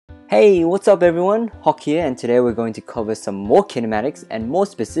Hey, what's up everyone? Hok here, and today we're going to cover some more kinematics and more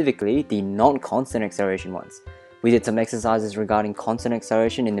specifically the non-constant acceleration ones. We did some exercises regarding constant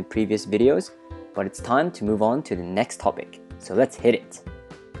acceleration in the previous videos, but it's time to move on to the next topic. So let's hit it.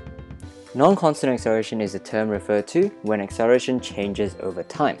 Non-constant acceleration is a term referred to when acceleration changes over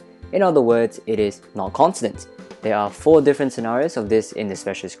time. In other words, it is not constant. There are 4 different scenarios of this in the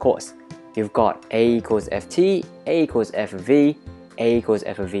specialist course. You've got a equals ft, a equals f of v, a equals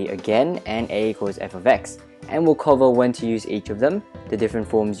f of v again, and a equals f of x, and we'll cover when to use each of them, the different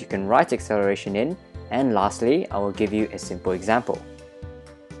forms you can write acceleration in, and lastly, I will give you a simple example.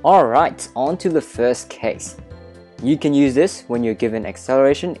 Alright, on to the first case. You can use this when you're given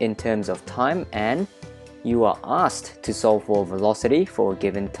acceleration in terms of time and you are asked to solve for velocity for a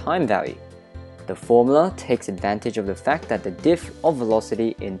given time value. The formula takes advantage of the fact that the diff of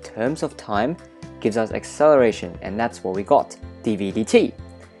velocity in terms of time gives us acceleration, and that's what we got, dv dt.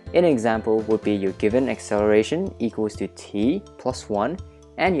 An example would be you're given acceleration equals to t plus 1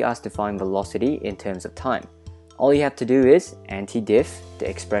 and you're asked to find velocity in terms of time. All you have to do is anti-diff the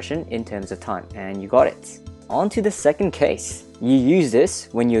expression in terms of time, and you got it. On to the second case. You use this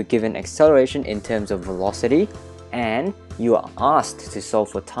when you're given acceleration in terms of velocity and you are asked to solve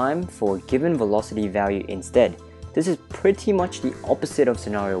for time for a given velocity value instead. This is pretty much the opposite of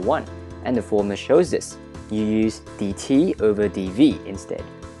scenario 1, and the formula shows this. You use dt over dv instead.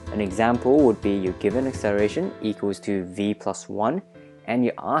 An example would be you're given acceleration equals to v plus 1 and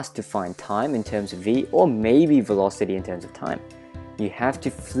you're asked to find time in terms of v, or maybe velocity in terms of time. You have to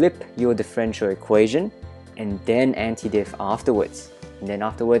flip your differential equation and then anti-diff afterwards. And then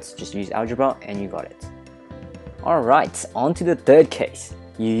afterwards just use algebra and you got it. Alright, on to the third case.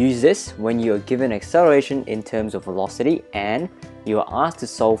 You use this when you are given acceleration in terms of velocity and you are asked to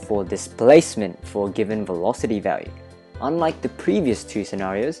solve for displacement for a given velocity value. Unlike the previous 2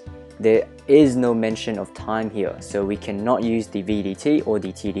 scenarios, there is no mention of time here, so we cannot use dv dt or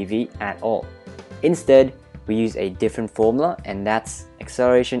dt dv at all. Instead, we use a different formula, and that's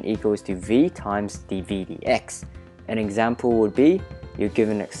acceleration equals to v times dv dx. An example would be you're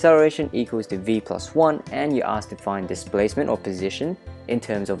given acceleration equals to v plus 1 and you're asked to find displacement or position in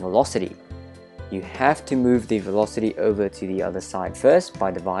terms of velocity. You have to move the velocity over to the other side first by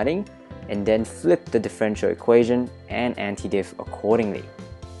dividing, and then flip the differential equation and anti-diff accordingly.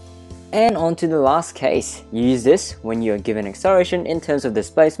 And on to the last case. You use this when you are given acceleration in terms of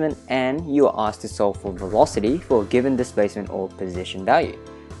displacement and you are asked to solve for velocity for a given displacement or position value.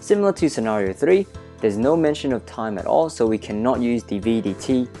 Similar to scenario 3, there's no mention of time at all, so we cannot use dv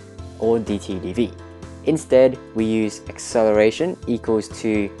dt or dt dv. Instead, we use acceleration equals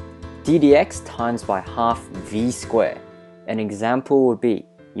to ddx times by half v squared. An example would be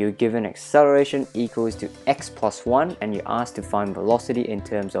you're given acceleration equals to x plus 1 and you're asked to find velocity in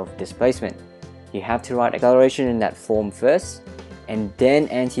terms of displacement. You have to write acceleration in that form first and then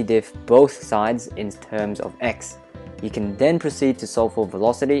anti-diff both sides in terms of x. You can then proceed to solve for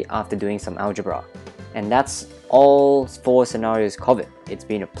velocity after doing some algebra. And that's all 4 scenarios covered. It's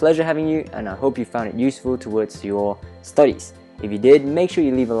been a pleasure having you, and I hope you found it useful towards your studies. If you did, make sure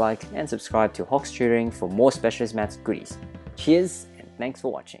you leave a like and subscribe to Tutoring for more specialist maths goodies. Cheers, and thanks for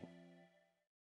watching.